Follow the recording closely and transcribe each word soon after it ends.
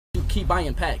keep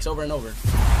buying packs over and over.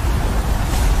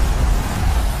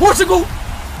 Portugal!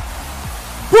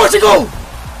 Portugal!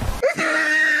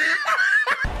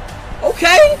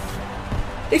 Okay.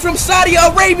 He's from Saudi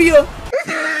Arabia.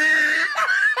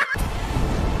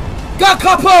 Got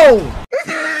Capo.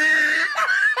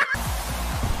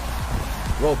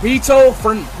 Robito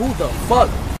from who the fuck?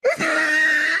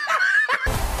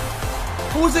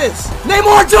 Who's this?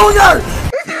 Neymar Jr.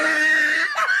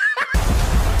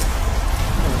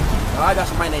 I got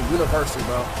somebody named University,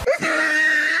 bro.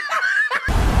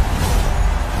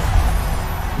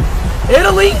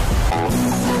 Italy.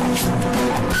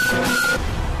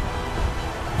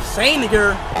 Same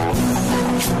nigga.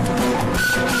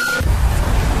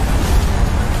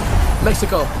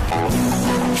 Mexico.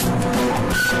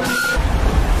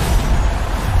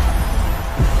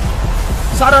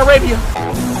 Saudi Arabia.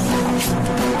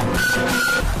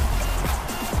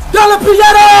 Della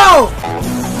Piero!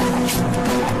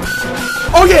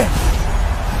 Oh yeah!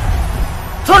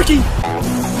 Turkey!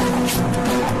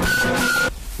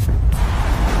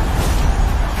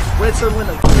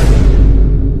 Switzerland.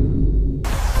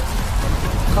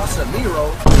 Casemiro.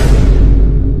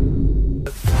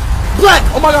 Black!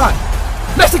 Oh my god!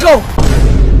 Mexico!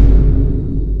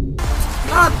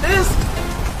 Not this!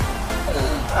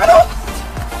 I don't...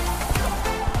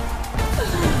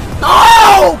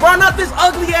 No! Bro, not this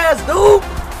ugly ass dude!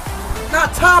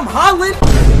 Not Tom Holland!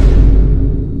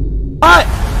 Hot!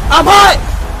 I'm hot!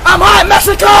 I'm hot!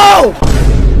 Mexico!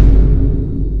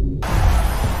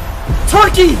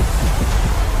 Turkey!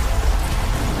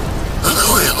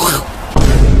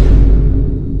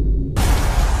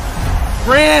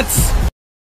 France!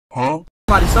 Huh?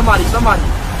 Somebody!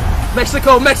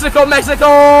 Mexico!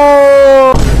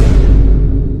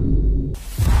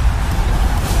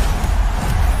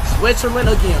 Switzerland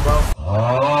again, bro.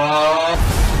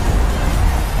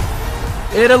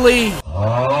 Italy.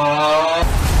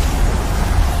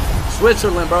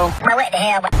 Switzerland, bro. What the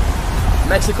hell?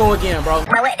 Mexico again, bro.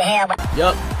 What the hell?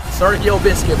 Yup. Sergio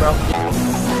Biscuit, bro.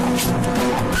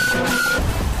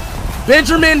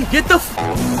 Benjamin, get the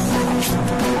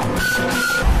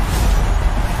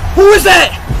Who is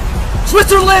that?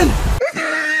 Switzerland!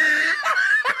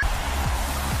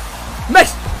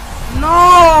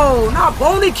 No, not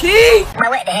Boney Key!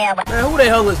 What the hell? Man, who the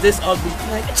hell is this ugly?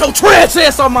 Man, get your trash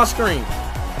ass on my screen.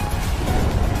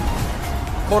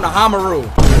 Konahamaru.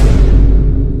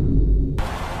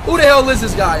 Who the hell is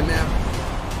this guy, man?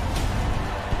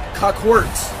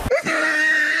 Cockworks.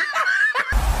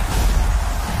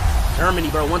 Germany,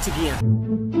 bro, once again.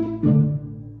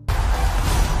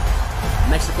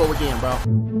 Mexico again, bro.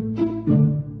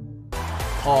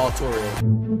 Paul Torre.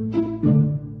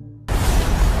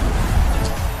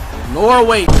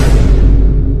 Norway.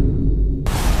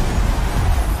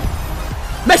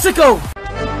 Mexico.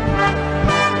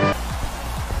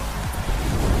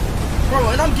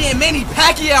 Bro, and I'm getting Manny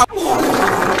Pacquiao.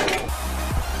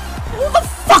 Who the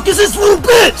fuck is this little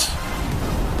bitch?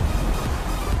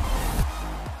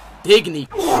 Dignity.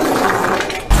 Oh,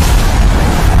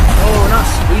 not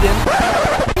Sweden.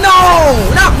 No,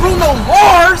 not Bruno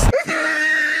Mars.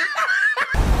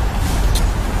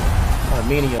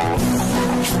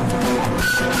 Armenia.